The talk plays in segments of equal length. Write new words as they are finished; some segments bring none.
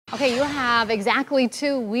Okay, you have exactly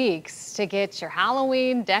 2 weeks to get your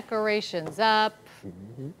Halloween decorations up,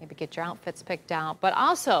 maybe get your outfits picked out, but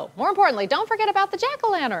also, more importantly, don't forget about the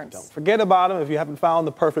jack-o'-lanterns. Don't forget about them. If you haven't found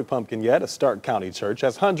the perfect pumpkin yet, a Stark County church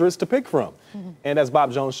has hundreds to pick from. And as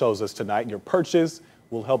Bob Jones shows us tonight, your purchase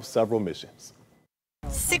will help several missions.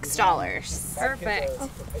 $6.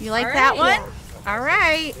 Perfect. You like that one? All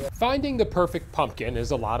right. Finding the perfect pumpkin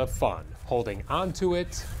is a lot of fun. Holding onto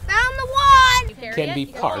it Found the one! can be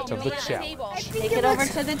part of the challenge. Take it over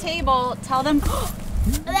to the table. Tell them,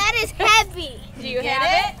 That is heavy. do you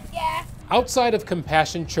have it? Yeah. Outside of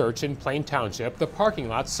Compassion Church in Plain Township, the parking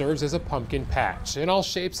lot serves as a pumpkin patch in all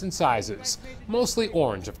shapes and sizes. Mostly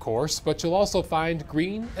orange, of course, but you'll also find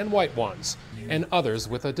green and white ones, and others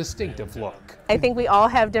with a distinctive look. I think we all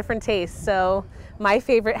have different tastes, so my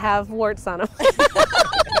favorite have warts on them.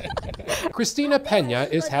 Christina Pena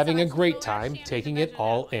is having a great time taking it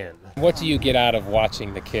all in. What do you get out of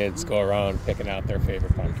watching the kids go around picking out their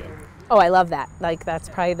favorite pumpkin? Oh, I love that. Like, that's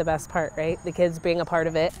probably the best part, right? The kids being a part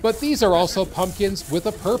of it. But these are also pumpkins with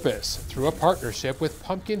a purpose through a partnership with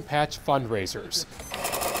Pumpkin Patch Fundraisers.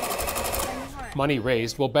 Money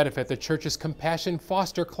raised will benefit the church's Compassion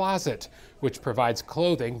Foster Closet, which provides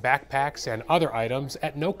clothing, backpacks, and other items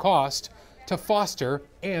at no cost to foster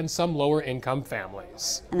and some lower income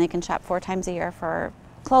families. And they can shop 4 times a year for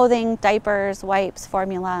clothing, diapers, wipes,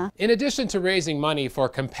 formula. In addition to raising money for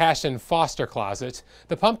Compassion Foster Closet,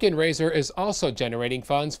 the Pumpkin Raiser is also generating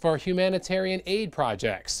funds for humanitarian aid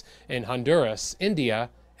projects in Honduras, India,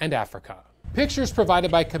 and Africa. Pictures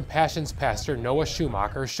provided by Compassion's pastor Noah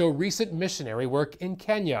Schumacher show recent missionary work in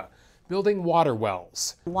Kenya, building water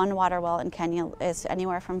wells. One water well in Kenya is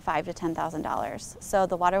anywhere from $5,000 to $10,000. So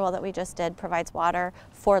the water well that we just did provides water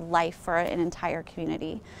for life for an entire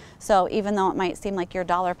community. So even though it might seem like your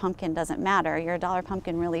dollar pumpkin doesn't matter, your dollar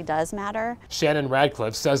pumpkin really does matter. Shannon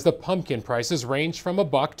Radcliffe says the pumpkin prices range from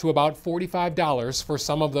 $1 to about $45 for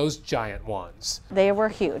some of those giant ones. They were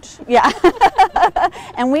huge, yeah.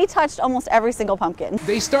 And we touched almost every single pumpkin.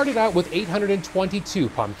 They started out with 822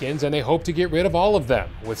 pumpkins and they hope to get rid of all of them,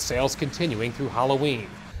 with sales continuing through Halloween.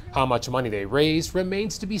 How much money they raised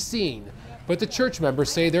remains to be seen, but the church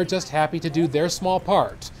members say they're just happy to do their small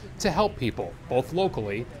part to help people, both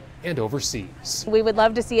locally and overseas. We would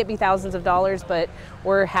love to see it be thousands of dollars, but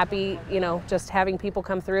we're happy, just having people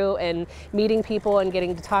come through and meeting people and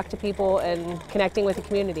getting to talk to people and connecting with the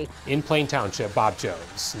community. In Plain Township, Bob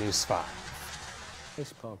Jones, News 5.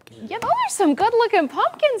 Nice pumpkin. Yeah, those are some good looking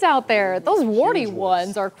pumpkins out there. Those warty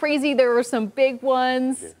ones are crazy. There were some big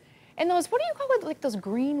ones. And those, what do you call it, like those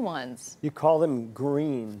green ones? You call them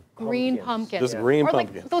green Pumpkins. Just green or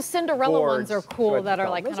pumpkins. like those Cinderella ones are cool That's that what are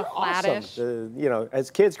you like call kind them. of Those are flattish. awesome. As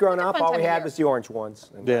kids growing Like a up, fun all time we of had year. was the orange ones.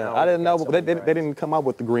 And Yeah, now I didn't we've know, got but they some didn't come out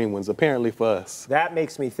with the green ones, apparently for us. That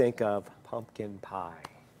makes me think of pumpkin pie.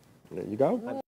 There you go.